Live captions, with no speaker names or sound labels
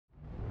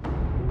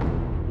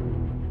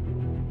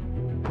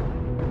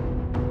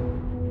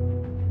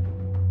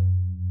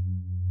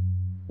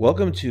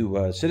Welcome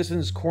to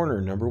Citizens Corner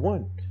number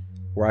 1,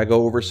 where I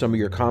go over some of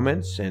your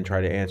comments and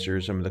try to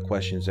answer some of the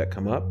questions that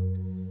come up.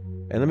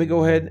 And let me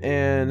go ahead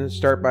and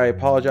start by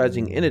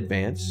apologizing in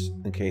advance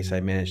in case I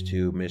manage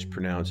to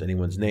mispronounce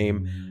anyone's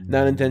name.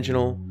 Not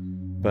intentional,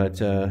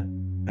 but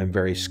I'm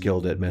very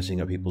skilled at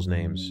messing up people's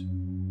names.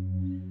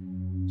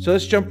 So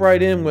let's jump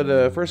right in with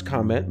the first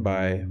comment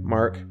by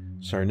Mark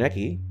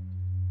Sarnecki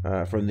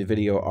from the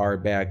video Are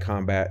Bad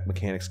Combat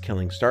Mechanics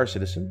Killing Star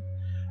Citizen?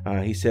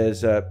 He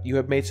says, you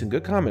have made some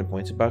good comment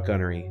points about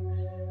gunnery.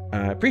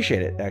 I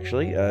appreciate it,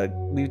 actually.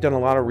 We've done a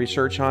lot of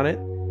research on it.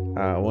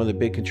 One of the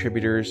big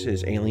contributors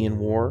is Alien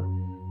War.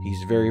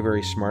 He's very,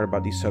 very smart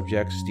about these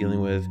subjects, dealing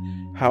with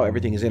how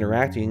everything is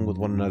interacting with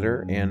one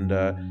another and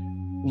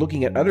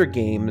looking at other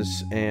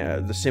games,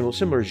 the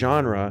similar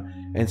genre,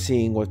 and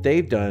seeing what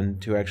they've done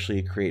to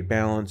actually create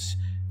balance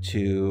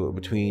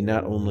between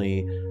not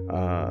only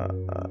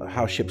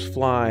how ships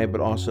fly,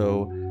 but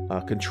also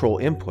control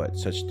input,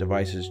 such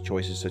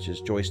choices such as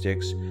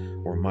joysticks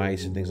or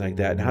mice and things like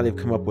that, and how they've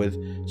come up with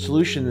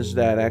solutions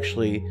that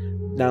actually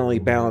not only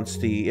balance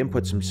the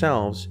inputs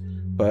themselves,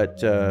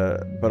 but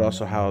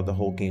also how the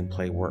whole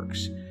gameplay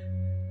works.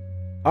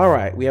 All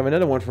right, we have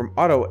another one from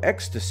Auto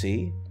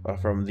Ecstasy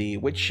from the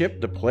which ship?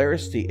 The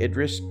Polaris, the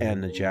Idris,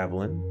 and the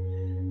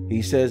Javelin.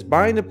 He says,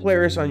 buying the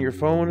Polaris on your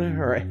phone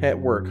or at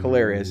work,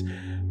 hilarious.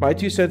 My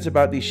 2 cents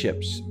about these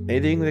ships.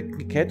 Anything that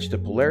can catch the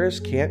Polaris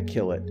can't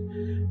kill it.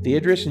 The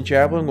Idris and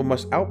Javelin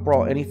must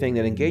outbrawl anything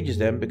that engages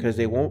them because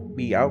they won't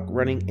be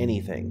outrunning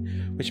anything,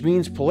 which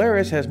means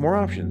Polaris has more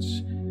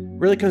options.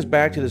 Really comes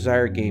back to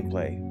desired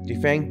gameplay.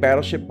 Defanged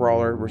battleship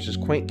brawler versus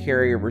quaint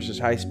carrier versus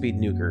high-speed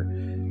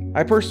nuker.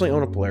 I personally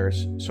own a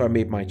Polaris, so I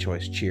made my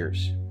choice.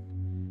 Cheers.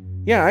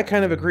 Yeah, I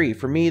kind of agree.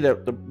 For me,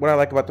 what I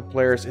like about the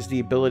Polaris is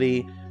the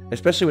ability,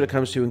 especially when it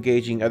comes to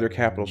engaging other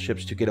capital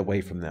ships, to get away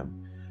from them.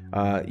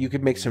 You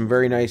could make some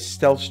very nice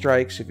stealth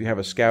strikes if you have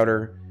a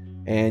scouter,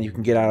 and you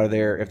can get out of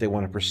there if they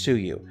want to pursue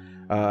you.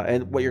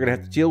 And what you're going to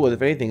have to deal with,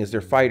 if anything, is their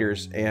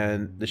fighters,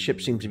 and the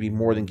ship seems to be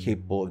more than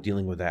capable of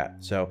dealing with that.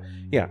 So,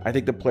 yeah, I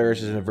think the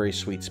Polaris is in a very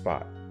sweet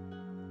spot.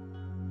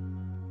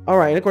 All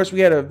right, and of course, we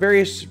had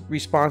various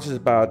responses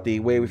about the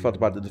way we felt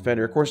about the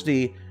Defender. Of course,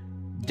 the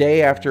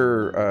day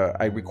after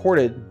I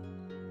recorded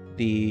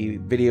the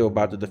video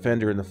about the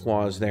Defender and the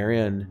flaws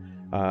therein,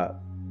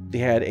 they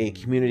had a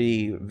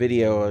community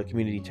video, a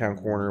community town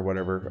corner or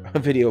whatever, a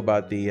video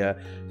about the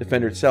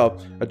Defender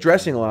itself,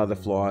 addressing a lot of the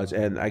flaws.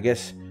 And I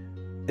guess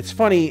it's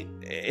funny,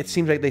 it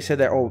seems like they said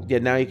that, oh yeah,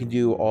 now you can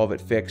do all of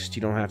it fixed,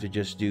 you don't have to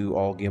just do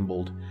all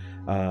gimbaled,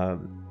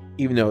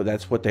 even though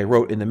that's what they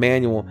wrote in the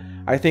manual.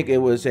 I think it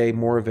was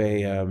more of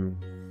a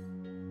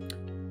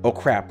oh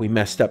crap, we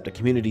messed up, the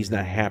community's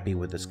not happy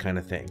with this kind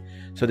of thing,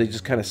 so they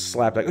just kind of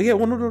slapped like, oh yeah,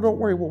 well no, don't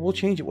worry, we'll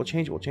change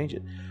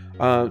it.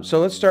 So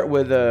let's start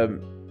with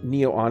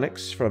Neo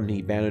Onyx from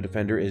the Bano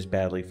Defender is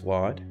badly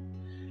flawed.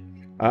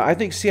 I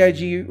think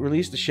CIG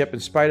released the ship in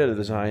spite of the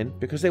design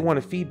because they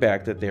wanted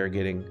feedback that they are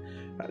getting.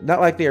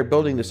 Not like they are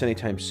building this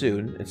anytime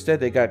soon. Instead,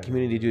 they got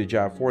community to do the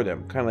job for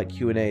them, kind of like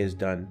Q&A is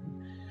done.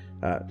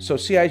 So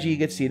CIG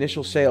gets the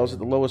initial sales at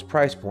the lowest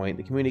price point.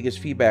 The community gets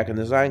feedback and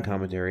design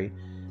commentary.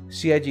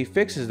 CIG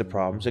fixes the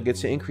problems and gets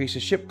to increase the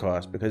ship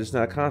cost because it's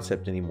not a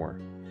concept anymore.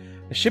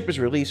 The ship is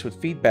released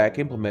with feedback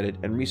implemented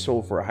and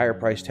resold for a higher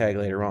price tag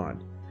later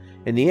on.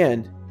 In the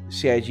end,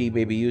 CIG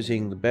may be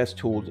using the best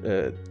tool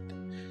to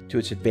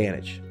its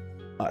advantage,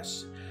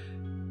 us.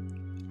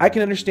 I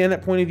can understand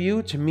that point of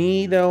view. To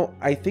me, though,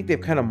 I think they've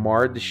kind of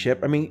marred the ship.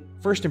 I mean,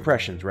 first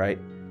impressions, right?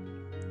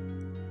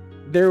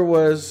 There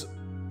was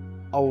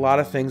a lot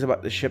of things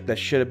about the ship that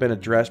should have been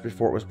addressed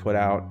before it was put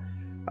out.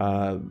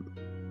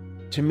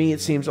 To me,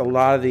 it seems a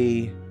lot of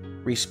the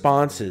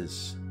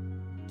responses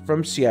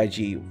from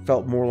CIG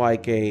felt more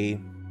like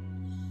a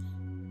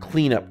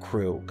cleanup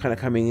crew kind of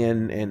coming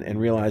in and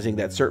realizing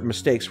that certain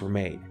mistakes were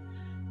made.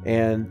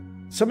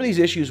 And some of these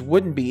issues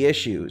wouldn't be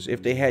issues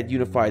if they had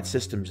unified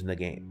systems in the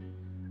game,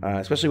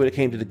 especially when it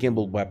came to the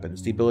gimbaled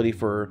weapons, the ability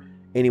for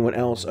anyone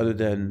else other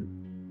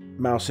than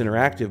mouse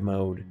interactive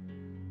mode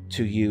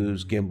to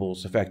use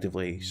gimbals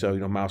effectively. So,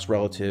 mouse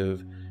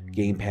relative,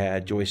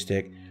 gamepad,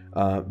 joystick.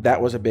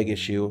 That was a big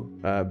issue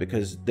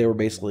because they were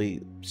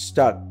basically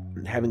stuck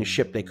having a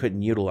ship they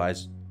couldn't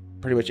utilize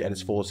pretty much at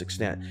its fullest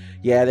extent.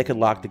 Yeah, they could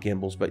lock the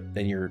gimbals, but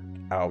then you're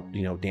out,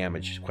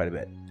 damaged quite a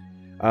bit.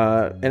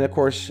 And of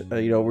course,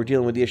 we're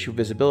dealing with the issue of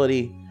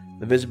visibility.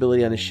 The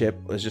visibility on the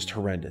ship was just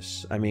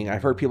horrendous. I mean,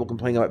 I've heard people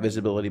complain about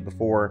visibility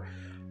before,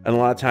 and a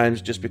lot of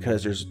times just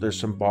because there's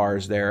some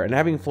bars there. And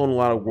having flown a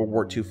lot of World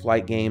War II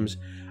flight games,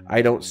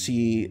 I don't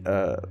see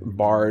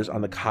bars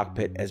on the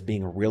cockpit as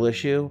being a real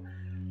issue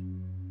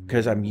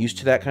because I'm used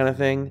to that kind of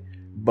thing.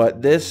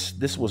 But this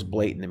was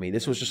blatant to me.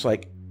 This was just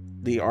like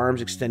the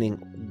arms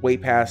extending way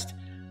past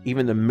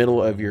even the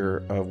middle of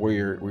where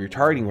your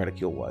targeting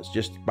reticule was,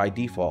 just by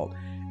default.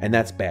 And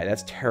that's bad.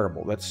 That's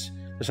terrible. That's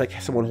just like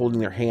someone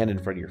holding their hand in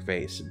front of your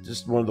face.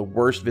 Just one of the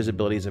worst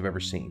visibilities I've ever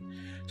seen.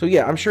 So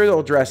yeah, I'm sure they'll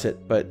address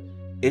it, but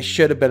it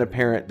should have been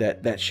apparent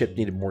that that ship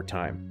needed more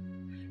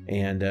time.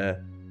 And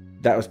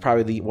that was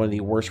probably one of the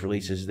worst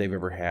releases they've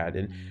ever had.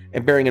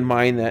 And bearing in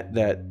mind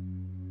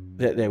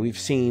that we've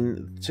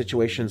seen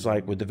situations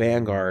like with the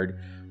Vanguard,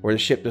 where the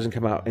ship doesn't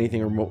come out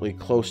anything remotely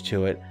close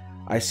to it,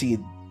 I see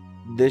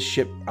this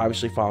ship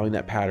obviously following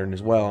that pattern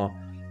as well,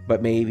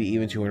 but maybe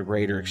even to a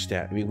greater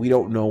extent. I mean, we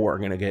don't know what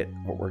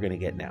we're gonna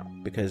get now,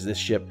 because this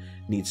ship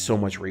needs so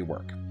much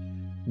rework.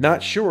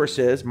 Not Sure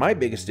says, my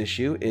biggest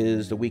issue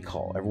is the weak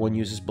hull. Everyone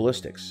uses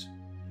ballistics.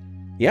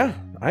 Yeah,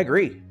 I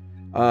agree.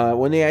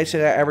 When they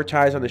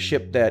advertise on the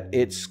ship that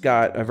it's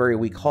got a very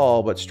weak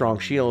hull but strong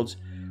shields,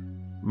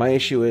 my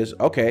issue is,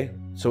 okay,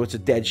 so it's a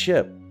dead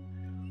ship.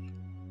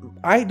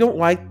 I don't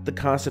like the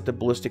concept of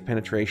ballistic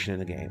penetration in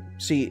the game.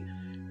 See,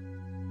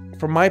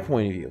 from my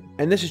point of view,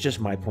 and this is just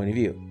my point of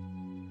view,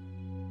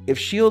 if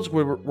shields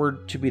were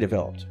to be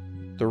developed,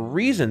 the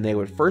reason they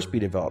would first be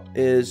developed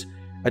is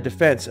a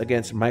defense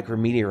against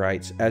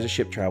micrometeorites as a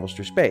ship travels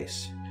through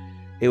space.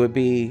 It would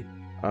be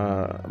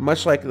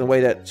much like the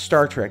way that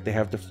Star Trek, they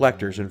have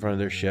deflectors in front of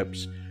their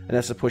ships, and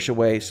that's to push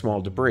away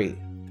small debris.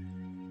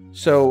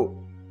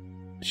 So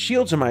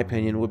shields, in my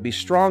opinion, would be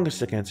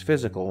strongest against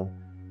physical,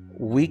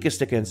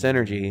 weakest against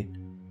energy,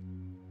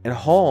 and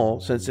hull,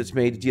 since it's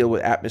made to deal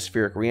with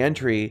atmospheric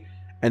reentry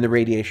and the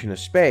radiation of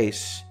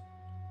space,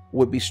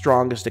 would be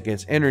strongest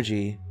against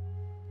energy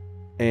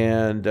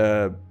and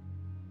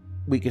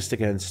weakest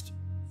against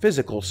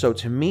physical. So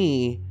to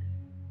me,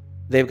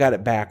 they've got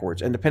it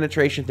backwards. And the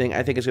penetration thing,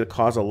 I think, is going to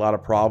cause a lot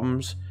of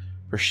problems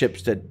for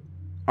ships that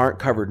aren't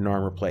covered in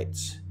armor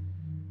plates.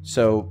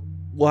 So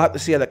we'll have to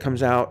see how that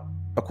comes out.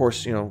 Of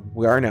course, you know,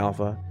 we are in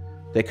alpha.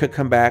 They could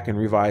come back and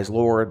revise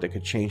lore. They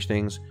could change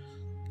things.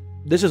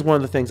 This is one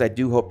of the things I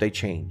do hope they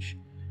change,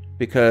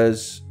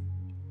 because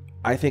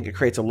I think it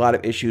creates a lot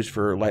of issues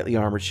for lightly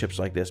armored ships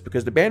like this,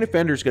 because the Band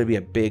Defender is going to be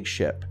a big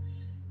ship.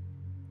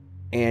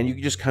 And you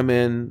can just come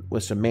in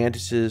with some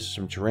mantises,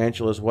 some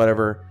tarantulas,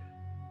 whatever,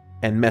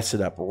 and mess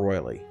it up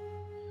royally.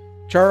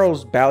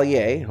 Charles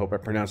Ballier, hope I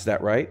pronounced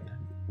that right,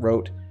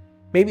 wrote,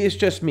 maybe it's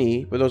just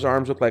me, but those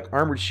arms look like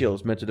armored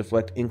shields meant to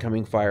deflect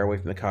incoming fire away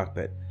from the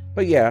cockpit.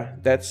 But yeah,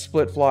 that's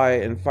split fly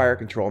and fire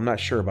control. I'm not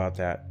sure about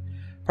that.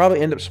 Probably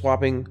end up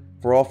swapping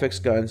for all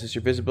fixed guns, since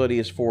your visibility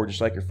is forward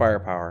just like your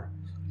firepower.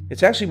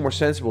 It's actually more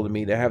sensible to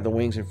me to have the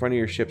wings in front of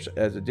your ships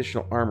as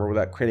additional armor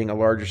without creating a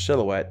larger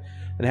silhouette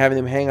than having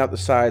them hang out the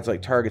sides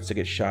like targets to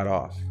get shot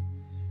off.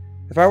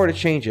 If I were to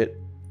change it,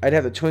 I'd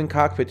have the twin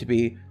cockpit to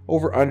be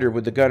over-under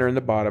with the gunner in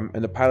the bottom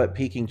and the pilot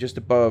peeking just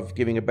above,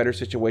 giving a better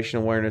situational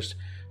awareness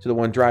to the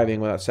one driving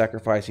without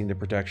sacrificing the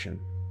protection.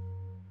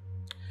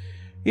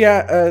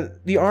 Yeah,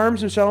 the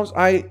arms themselves,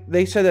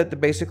 they said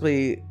that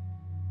basically,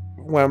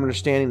 what I'm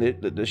understanding,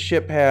 the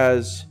ship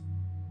has...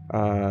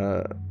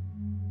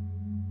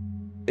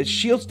 its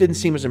shields didn't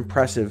seem as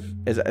impressive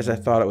as I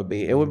thought it would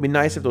be. It would be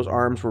nice if those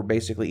arms were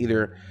basically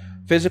either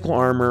physical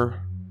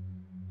armor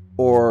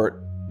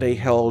or they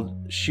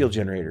held shield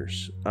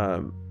generators.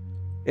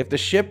 If the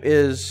ship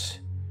is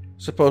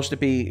supposed to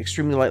be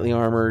extremely lightly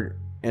armored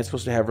and it's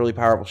supposed to have really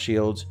powerful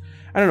shields,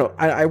 I don't know.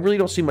 I really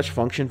don't see much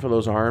function for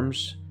those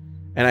arms,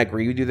 and I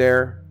agree with you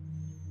there.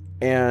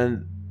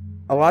 And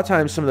a lot of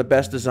times, some of the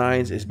best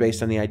designs is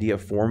based on the idea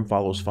of form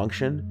follows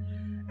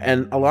function.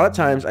 And a lot of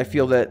times I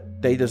feel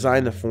that they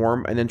design the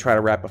form and then try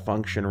to wrap a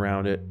function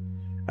around it.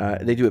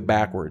 They do it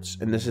backwards.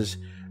 And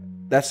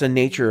that's the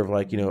nature of,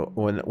 like, you know,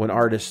 when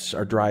artists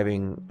are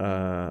driving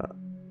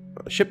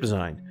ship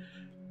design.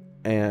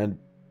 And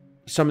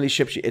some of these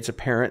ships, it's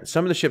apparent.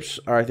 Some of the ships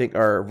I think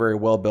are very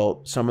well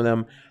built. Some of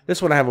them,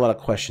 this one I have a lot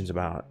of questions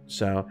about.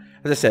 So,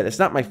 as I said, it's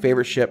not my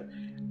favorite ship.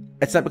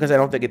 It's not because I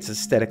don't think it's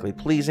aesthetically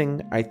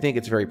pleasing. I think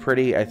it's very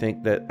pretty. I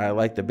think that I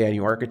like the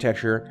Banyu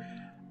architecture.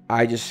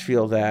 I just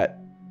feel that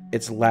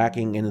it's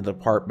lacking in the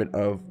department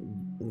of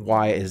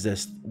why is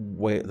this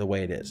the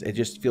way it is. It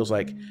just feels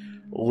like,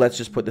 let's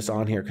just put this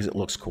on here because it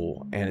looks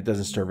cool, and it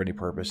doesn't serve any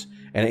purpose.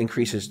 And it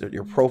increases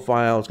your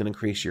profile. It's going to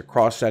increase your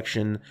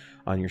cross-section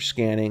on your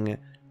scanning.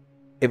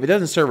 If it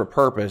doesn't serve a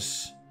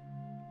purpose,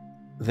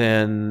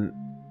 then,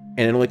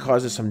 and it only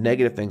causes some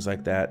negative things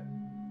like that,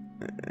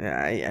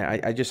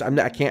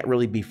 I can't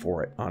really be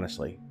for it,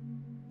 honestly.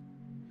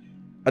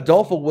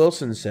 Adolfo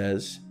Wilson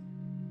says,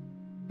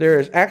 there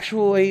is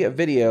actually a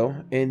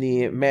video in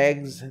the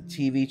Mags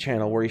TV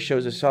channel where he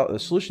shows the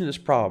solution to this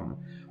problem,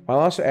 while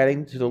also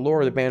adding to the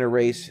lore of the Banner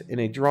race in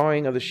a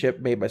drawing of the ship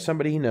made by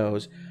somebody he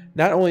knows,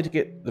 not only to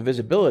get the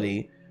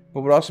visibility,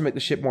 but would also make the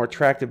ship more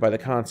attractive by the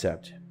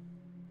concept.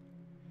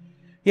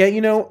 Yeah,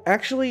 you know,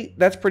 actually,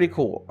 that's pretty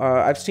cool.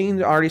 I've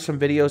seen already some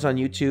videos on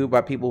YouTube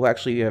about people who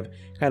actually have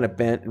kind of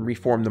bent and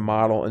reformed the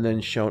model and then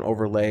shown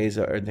overlays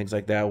and things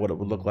like that, what it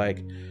would look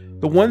like.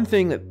 The one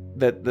thing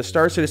that the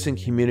Star Citizen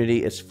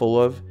community is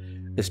full of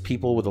is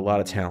people with a lot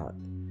of talent.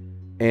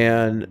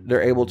 And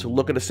they're able to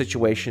look at a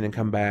situation and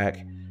come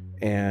back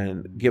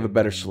and give a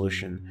better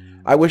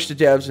solution. I wish the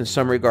devs in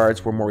some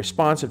regards were more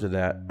responsive to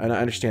that. And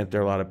I understand that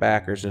there are a lot of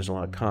backers, there's a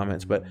lot of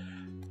comments, but,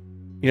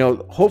 you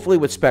know, hopefully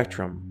with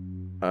Spectrum,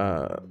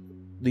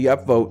 the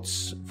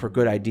upvotes for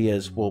good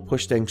ideas will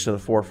push things to the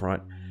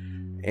forefront.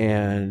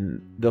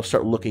 and they'll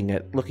start looking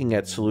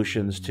at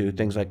solutions to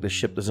things like the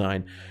ship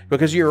design.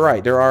 Because you're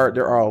right, there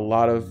are a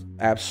lot of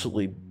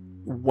absolutely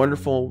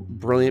wonderful,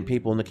 brilliant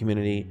people in the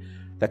community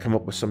that come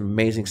up with some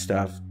amazing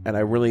stuff, and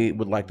I really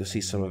would like to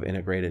see some of it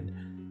integrated.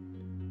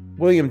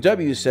 William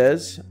W.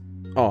 says,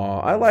 "Aw,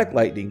 I like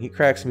Lightning. He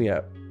cracks me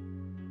up."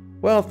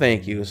 Well,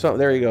 thank you. So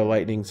there you go,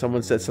 Lightning.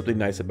 Someone said something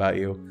nice about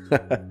you.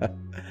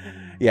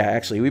 Yeah,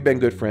 actually, we've been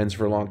good friends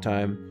for a long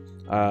time.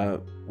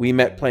 We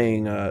met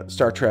playing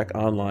Star Trek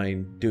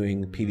Online,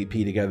 doing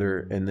PvP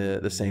together in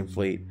the same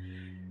fleet.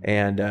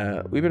 And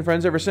we've been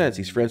friends ever since.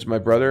 He's friends with my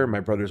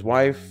brother's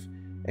wife,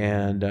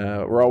 and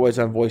we're always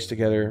on voice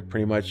together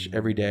pretty much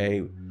every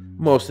day,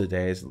 most of the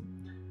days,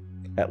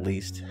 at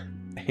least.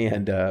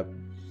 And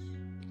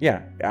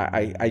yeah,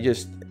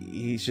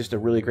 he's just a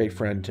really great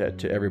friend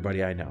to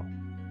everybody I know.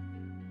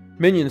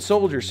 Minion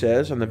Soldier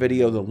says on the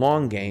video The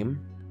Long Game,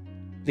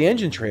 "The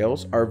engine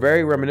trails are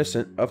very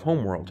reminiscent of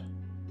Homeworld."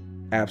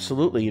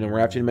 Absolutely. You know,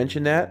 after you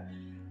mentioned that,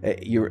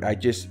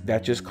 that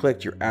just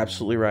clicked. You're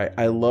absolutely right.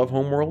 I love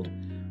Homeworld.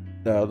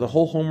 The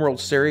whole Homeworld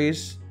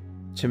series,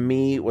 to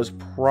me, was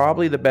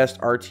probably the best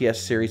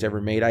RTS series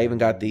ever made. I even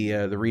got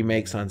the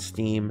remakes on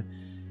Steam,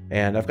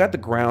 and I've got the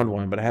ground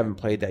one, but I haven't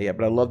played that yet.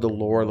 But I love the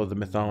lore, I love the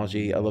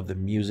mythology, I love the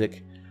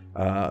music.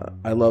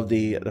 I love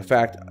the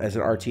fact as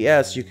an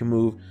RTS you can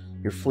move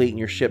your fleet and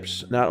your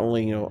ships not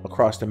only, you know,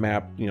 across the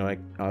map, you know, like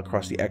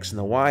across the X and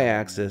the Y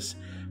axis,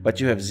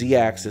 but you have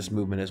Z-axis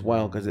movement as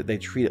well, because they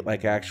treat it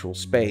like actual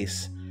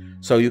space.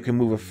 So you can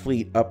move a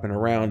fleet up and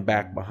around,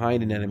 back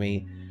behind an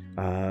enemy.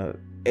 To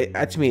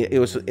me,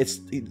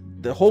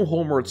 the whole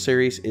Homeworld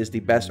series is the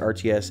best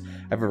RTS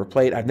I've ever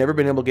played. I've never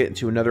been able to get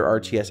into another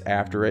RTS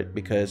after it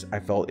because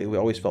it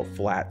always felt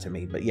flat to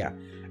me. But yeah,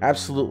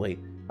 absolutely,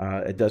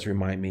 it does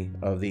remind me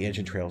of the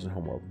engine trails in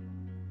Homeworld.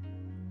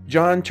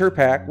 John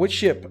Turpak, which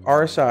ship,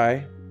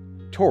 RSI,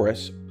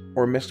 Taurus,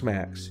 or Mixed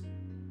Max?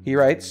 He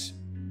writes,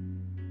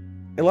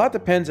 "A lot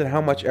depends on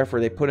how much effort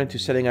they put into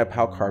setting up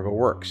how cargo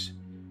works.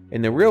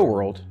 In the real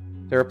world,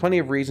 there are plenty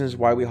of reasons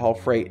why we haul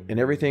freight in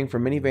everything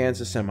from minivans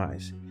to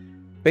semis.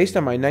 Based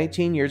on my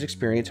 19 years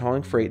experience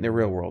hauling freight in the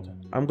real world,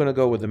 I'm going to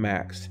go with the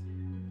Max.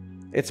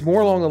 It's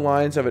more along the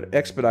lines of an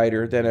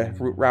expediter than a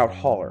route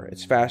hauler.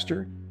 It's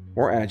faster,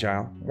 more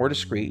agile, more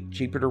discreet,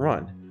 cheaper to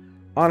run.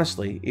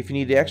 Honestly, if you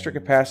need the extra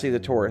capacity of the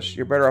Taurus,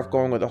 you're better off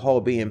going with a Hull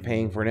B and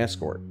paying for an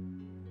escort.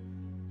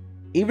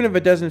 Even if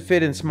it doesn't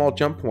fit in small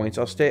jump points,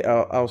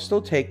 I'll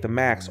still take the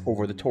Max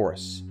over the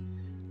Taurus.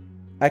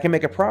 I can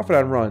make a profit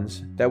on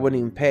runs that wouldn't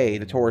even pay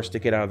the Taurus to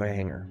get out of the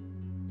hangar."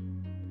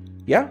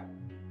 Yeah,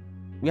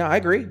 I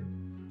agree.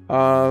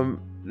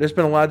 There's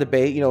been a lot of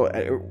debate. You know,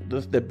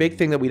 the big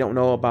thing that we don't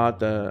know about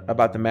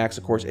the Max,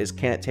 of course, is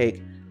can't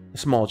take the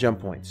small jump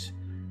points.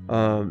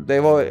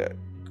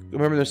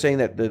 Remember they're saying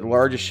that the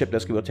largest ship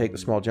that's going to take the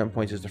small jump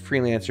points is the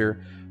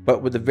Freelancer,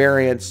 but with the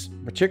variants,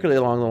 particularly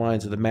along the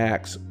lines of the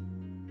Max,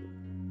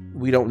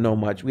 we don't know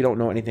much. We don't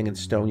know anything in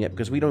stone yet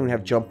because we don't even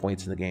have jump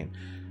points in the game.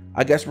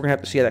 I guess we're going to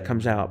have to see how that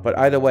comes out. But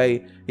either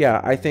way, yeah,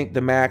 I think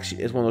the Max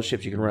is one of those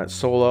ships you can run it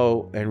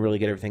solo and really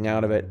get everything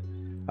out of it.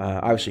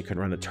 Obviously, you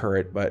couldn't run a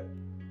turret, but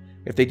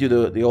if they do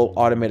the old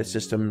automated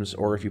systems,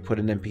 or if you put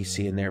an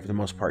NPC in there, for the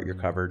most part, you're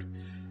covered.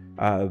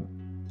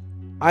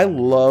 I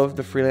love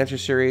the Freelancer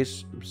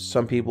series.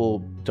 Some people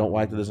don't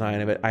like the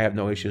design of it. I have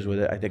no issues with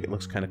it. I think it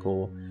looks kind of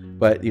cool.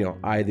 But, you know,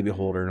 eye of the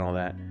beholder and all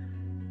that.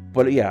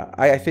 But yeah,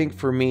 I think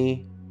for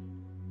me,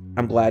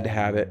 I'm glad to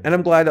have it. And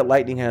I'm glad that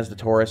Lightning has the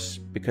Taurus,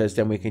 because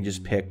then we can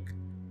just pick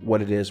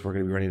what it is we're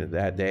going to be running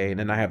that day. And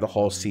then I have the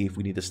Hull C if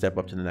we need to step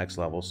up to the next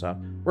level. So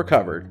we're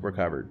covered. We're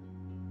covered.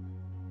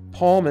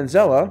 Paul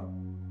Manzella,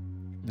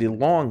 The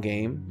Long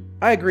Game.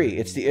 I agree.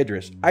 It's the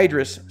Idris.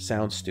 Idris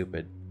sounds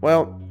stupid.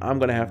 Well, I'm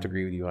going to have to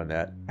agree with you on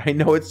that. I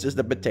know it's just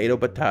a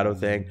potato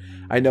thing.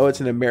 I know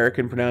it's an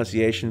American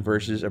pronunciation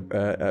versus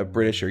a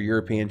British or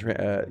European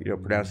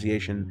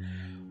pronunciation.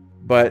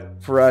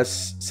 But for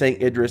us,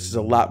 saying Idris is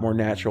a lot more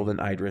natural than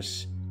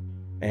Idris.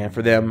 And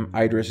for them,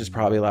 Idris is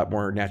probably a lot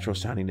more natural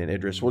sounding than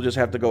Idris. We'll just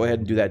have to go ahead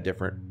and do that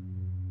different.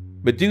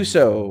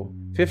 Meduso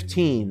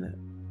 15,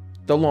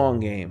 The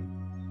Long Game.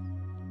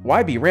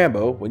 Why be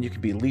Rambo when you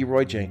can be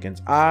Leroy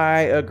Jenkins?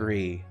 I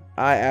agree.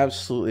 I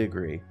absolutely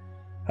agree.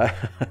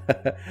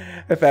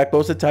 In fact,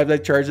 most of the time I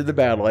charge in the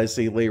battle, I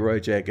see Leroy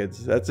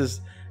Jenkins. That's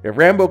just, if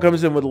Rambo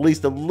comes in with at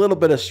least a little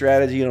bit of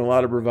strategy and a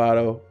lot of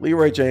bravado,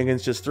 Leroy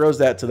Jenkins just throws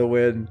that to the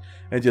wind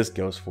and just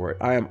goes for it.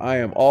 I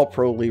am all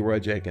pro Leroy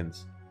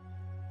Jenkins.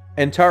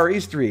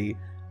 Antares 3,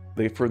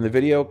 from the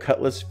video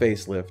Cutlass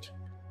Facelift.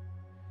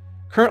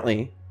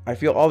 Currently, I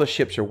feel all the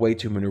ships are way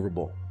too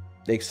maneuverable.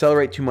 They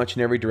accelerate too much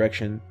in every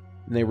direction,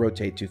 and they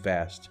rotate too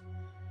fast.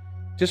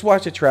 Just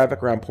watch the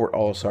traffic around Port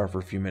Olisar for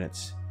a few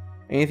minutes.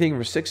 Anything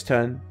from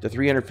 6-ton to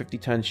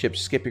 350-ton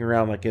ships skipping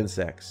around like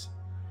insects.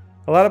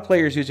 A lot of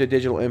players use a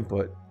digital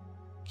input,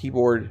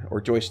 keyboard or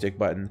joystick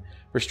button,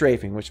 for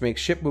strafing, which makes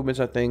ship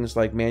movements on things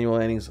like manual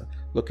landings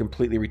look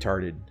completely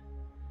retarded.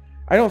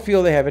 I don't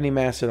feel they have any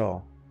mass at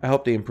all. I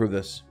hope they improve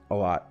this a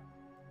lot.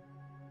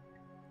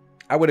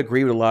 I would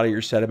agree with a lot of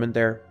your sentiment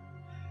there.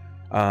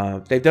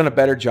 They've done a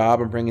better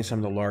job in bringing some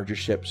of the larger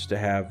ships to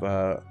have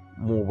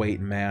more weight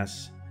and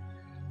mass.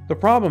 The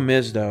problem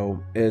is,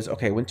 though,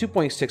 okay, when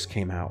 2.6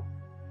 came out,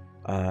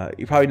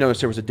 you probably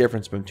noticed there was a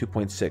difference from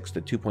 2.6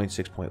 to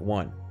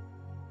 2.6.1.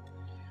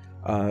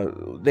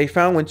 They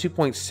found when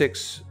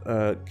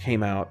 2.6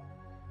 came out,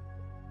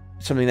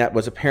 something that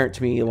was apparent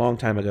to me a long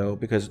time ago,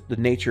 because the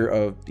nature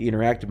of the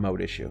interactive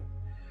mode issue.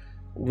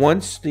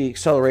 Once the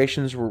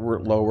accelerations were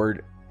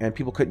lowered and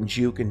people couldn't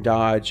juke and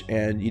dodge,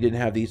 and you didn't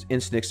have these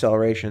instant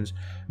accelerations,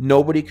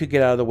 nobody could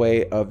get out of the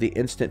way of the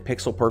instant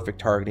pixel perfect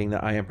targeting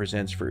that IM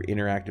presents for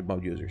interactive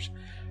mode users.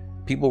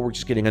 People were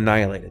just getting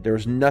annihilated. There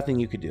was nothing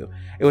you could do.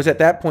 It was at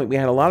that point we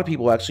had a lot of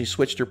people actually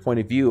switch their point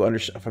of view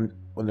from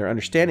their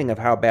understanding of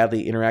how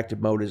badly interactive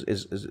mode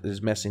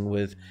is messing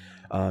with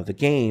the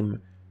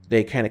game.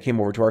 They kind of came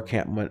over to our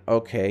camp and went,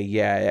 okay,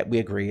 yeah, we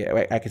agree.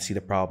 I can see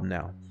the problem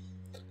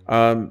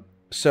now.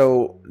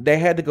 So they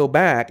had to go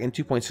back in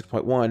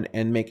 2.6.1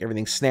 and make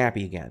everything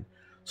snappy again.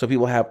 So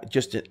people have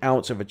just an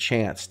ounce of a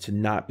chance to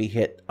not be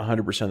hit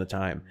 100% of the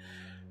time.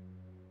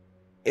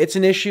 It's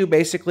an issue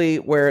basically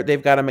where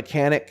they've got a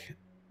mechanic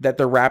that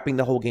they're wrapping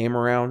the whole game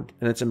around,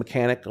 and it's a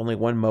mechanic only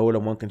one mode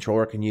and one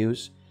controller can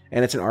use,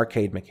 and it's an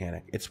arcade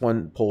mechanic. It's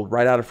one pulled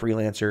right out of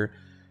Freelancer,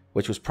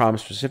 which was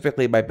promised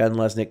specifically by Ben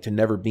Lesnick to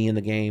never be in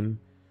the game.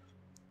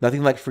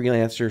 Nothing like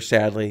Freelancer,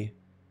 sadly.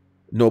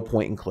 No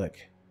point and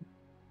click.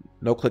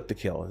 No click to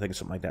kill. I think it's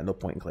something like that. No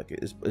point and click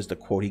is the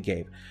quote he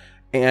gave.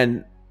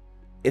 And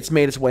it's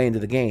made its way into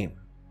the game.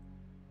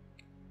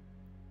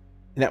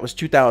 And that was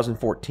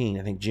 2014,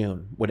 I think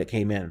June, when it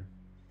came in.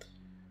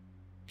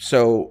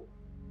 So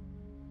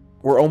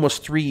we're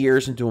almost 3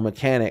 years into a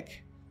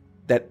mechanic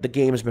that the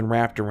game has been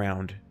wrapped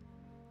around,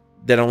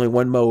 that only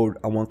one mode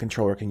on one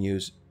controller can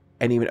use,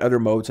 and even other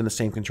modes on the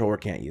same controller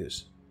can't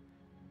use.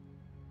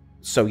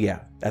 So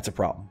yeah, that's a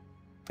problem.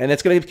 And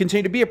it's going to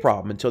continue to be a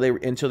problem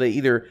until they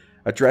either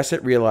address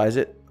it, realize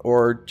it,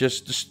 or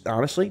just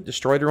honestly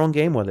destroy their own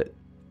game with it.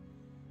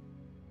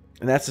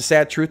 And that's the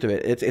sad truth of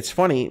it. It's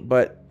funny,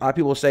 but a lot of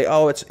people will say,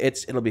 "Oh,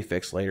 it'll be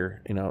fixed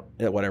later,"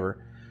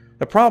 whatever.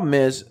 The problem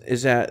is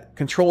that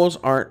controls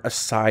aren't a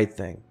side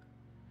thing.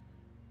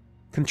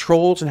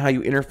 Controls and how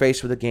you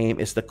interface with the game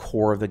is the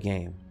core of the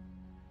game.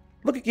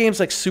 Look at games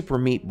like Super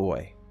Meat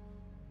Boy.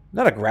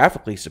 Not a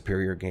graphically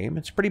superior game.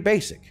 It's pretty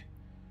basic.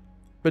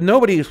 But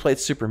nobody who's played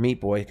Super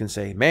Meat Boy can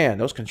say, "Man,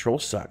 those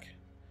controls suck."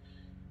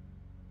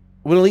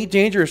 When Elite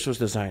Dangerous was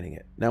designing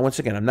it. Now, once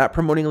again, I'm not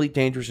promoting Elite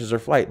Dangerous as their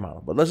flight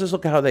model, but let's just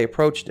look at how they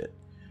approached it.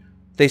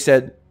 They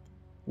said,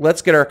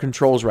 let's get our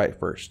controls right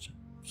first.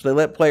 So they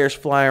let players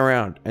fly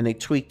around, and they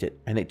tweaked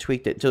it,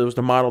 until it was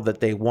the model that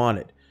they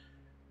wanted.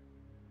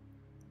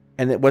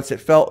 And that once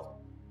it felt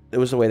it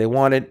was the way they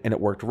wanted, and it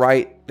worked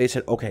right, they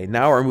said, okay,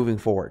 now we're moving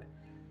forward.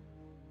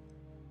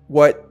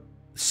 What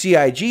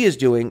CIG is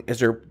doing is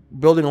they're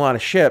building a lot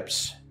of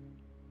ships.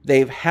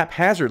 They've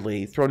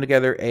haphazardly thrown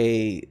together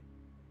a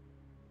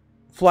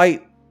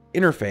flight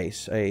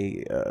interface,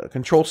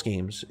 control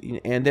schemes,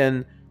 and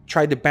then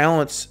tried to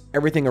balance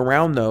everything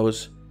around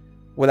those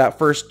without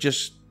first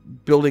just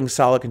building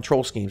solid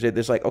control schemes.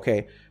 It's like,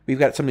 okay, we've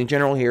got something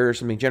general here,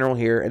 something general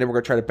here, and then we're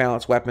going to try to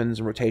balance weapons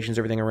and rotations,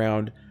 everything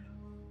around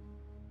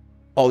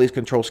all these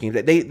control schemes.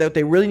 What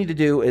they really need to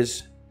do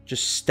is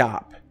just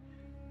stop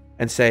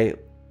and say,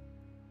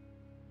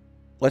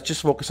 let's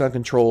just focus on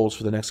controls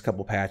for the next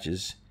couple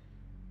patches,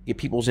 get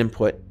people's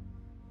input,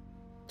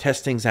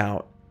 test things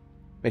out,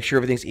 make sure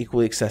everything's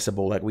equally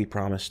accessible like we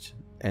promised,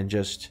 and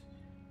just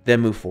then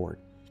move forward.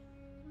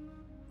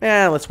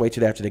 Let's wait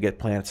till after they get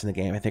planets in the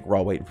game. I think we're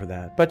all waiting for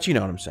that. But you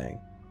know what I'm saying.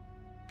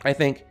 I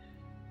think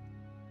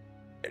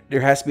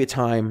there has to be a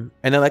time,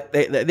 and then like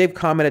they've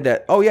commented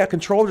that, oh yeah,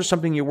 controls are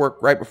something you work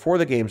right before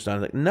the game's done.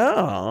 Like,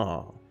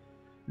 no.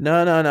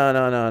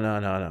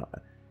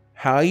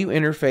 How you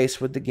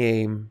interface with the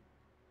game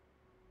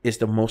is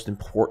the most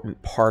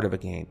important part of a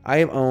game. I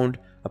have owned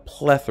a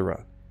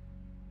plethora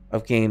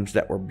of games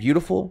that were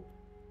beautiful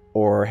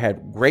or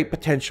had great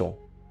potential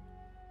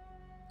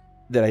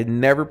that I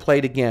never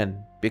played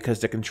again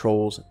because the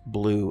controls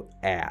blew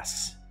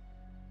ass.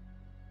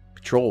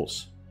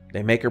 Controls,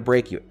 they make or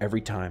break you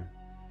every time.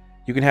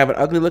 You can have an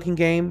ugly looking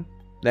game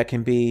that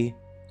can be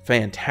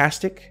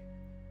fantastic,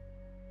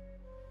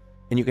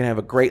 and you can have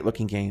a great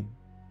looking game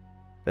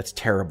that's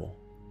terrible.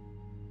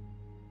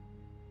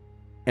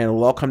 And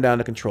it'll all come down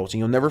to controls. And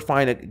you'll never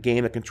find a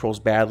game that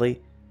controls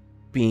badly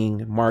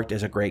being marked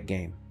as a great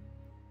game.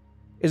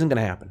 Isn't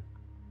going to happen.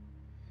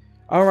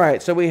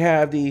 Alright, so we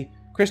have the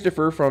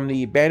Christopher from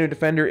the Banu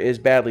Defender is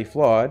badly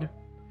flawed.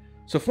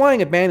 So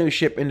flying a Banu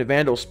ship into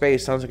Vandal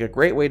space sounds like a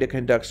great way to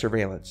conduct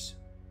surveillance.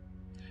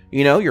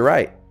 You're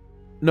right.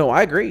 No,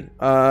 I agree.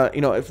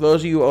 If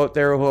those of you out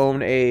there who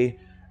own a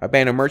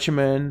Banu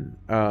Merchantman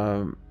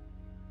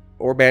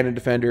or Banu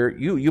Defender,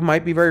 you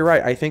might be very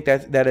right. I think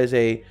that is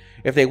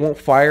if they won't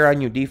fire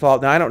on your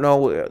default. Now, I don't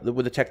know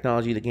with the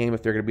technology of the game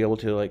if they're going to be able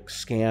to like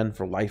scan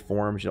for life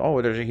forms.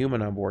 Oh, there's a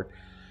human on board.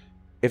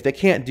 If they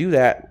can't do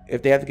that,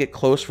 if they have to get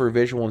close for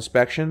visual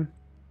inspection,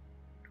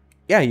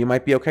 yeah, you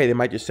might be okay. They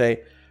might just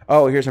say,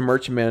 oh, here's a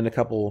merchantman and a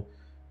couple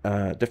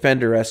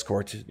defender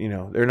escorts. You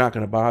know, they're not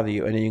going to bother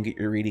you, and then you can get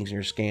your readings and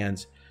your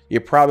scans. You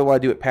probably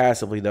want to do it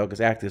passively though,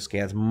 because active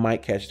scans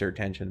might catch their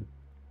attention.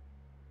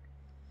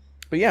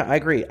 But yeah, I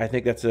agree. I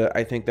think that's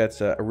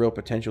a real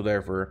potential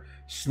there for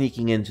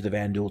sneaking into the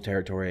Vandul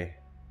territory.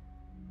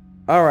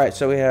 All right,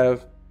 so we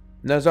have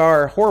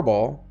Nazar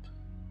Horball.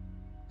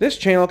 This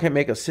channel can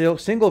make a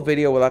single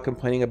video without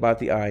complaining about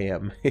the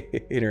IM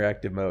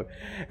interactive mode.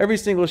 Every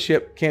single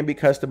ship can be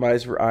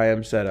customized for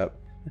IM setup.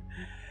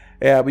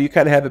 Yeah, but you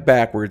kind of have it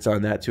backwards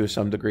on that to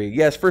some degree.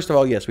 Yes, first of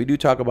all, yes, we do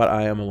talk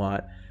about IM a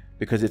lot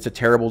because it's a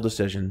terrible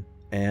decision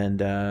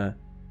and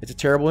it's a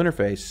terrible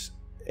interface.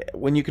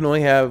 When you can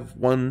only have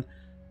one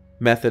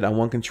method on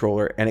one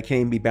controller and it can't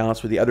even be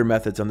balanced with the other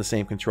methods on the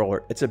same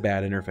controller, it's a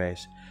bad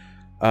interface.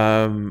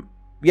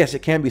 Yes, it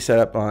can be set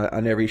up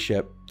on every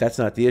ship. That's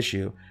not the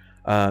issue.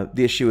 The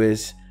issue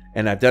is,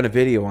 and I've done a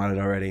video on it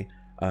already,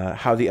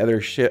 how the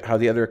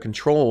other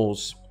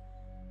controls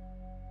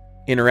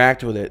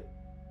interact with it.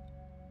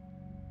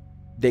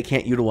 They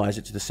can't utilize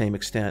it to the same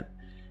extent.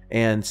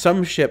 And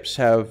some ships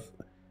have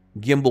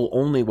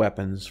gimbal-only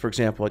weapons. For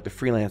example, like the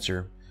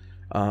Freelancer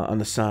on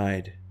the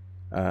side,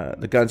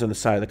 the guns on the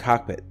side of the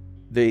cockpit.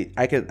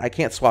 I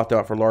can't swap them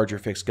out for larger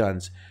fixed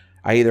guns.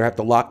 I either have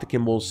to lock the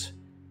gimbals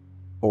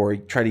or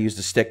try to use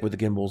the stick with the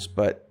gimbals,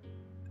 but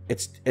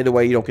it's in a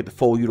way you don't get the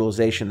full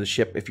utilization of the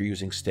ship if you're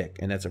using stick,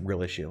 and that's a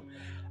real issue.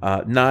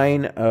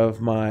 9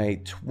 of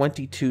my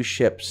 22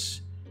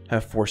 ships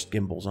have forced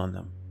gimbals on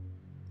them.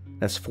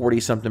 That's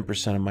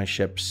 40-something% of my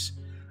ships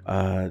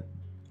I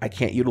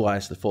can't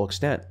utilize to the full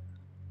extent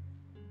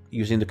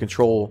using the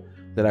control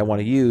that I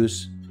want to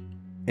use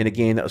in a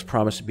game that was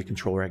promised to be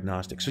controller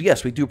agnostic. So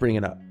yes, we do bring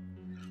it up.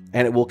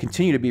 And it will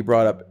continue to be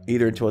brought up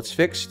either until it's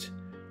fixed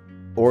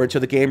or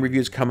until the game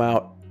reviews come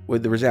out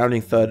with the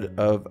resounding thud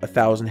of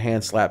 1,000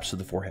 hand slaps to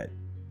the forehead.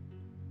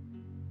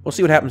 We'll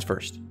see what happens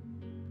first.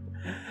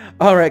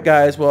 All right,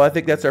 guys. Well, I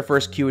think that's our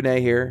first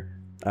Q&A here.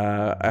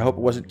 I hope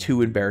it wasn't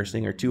too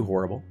embarrassing or too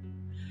horrible.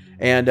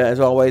 And as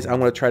always, I'm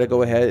going to try to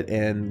go ahead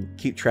and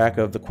keep track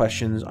of the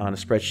questions on a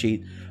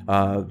spreadsheet.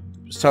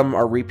 Some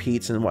are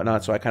repeats and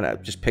whatnot, so I kind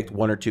of just picked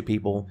 1 or 2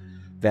 people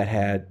that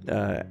had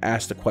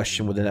asked a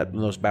question within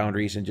those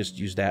boundaries and just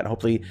used that.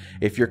 Hopefully,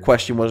 if your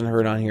question wasn't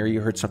heard on here,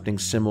 you heard something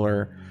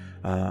similar.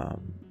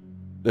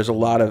 There's a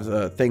lot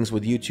of things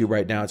with YouTube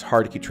right now. It's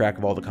hard to keep track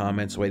of all the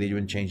comments, the way they've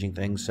been changing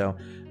things. So,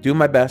 doing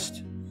my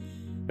best.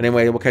 But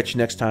anyway, we'll catch you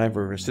next time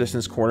for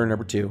Citizens Corner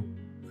number 2.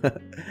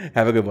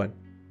 Have a good one.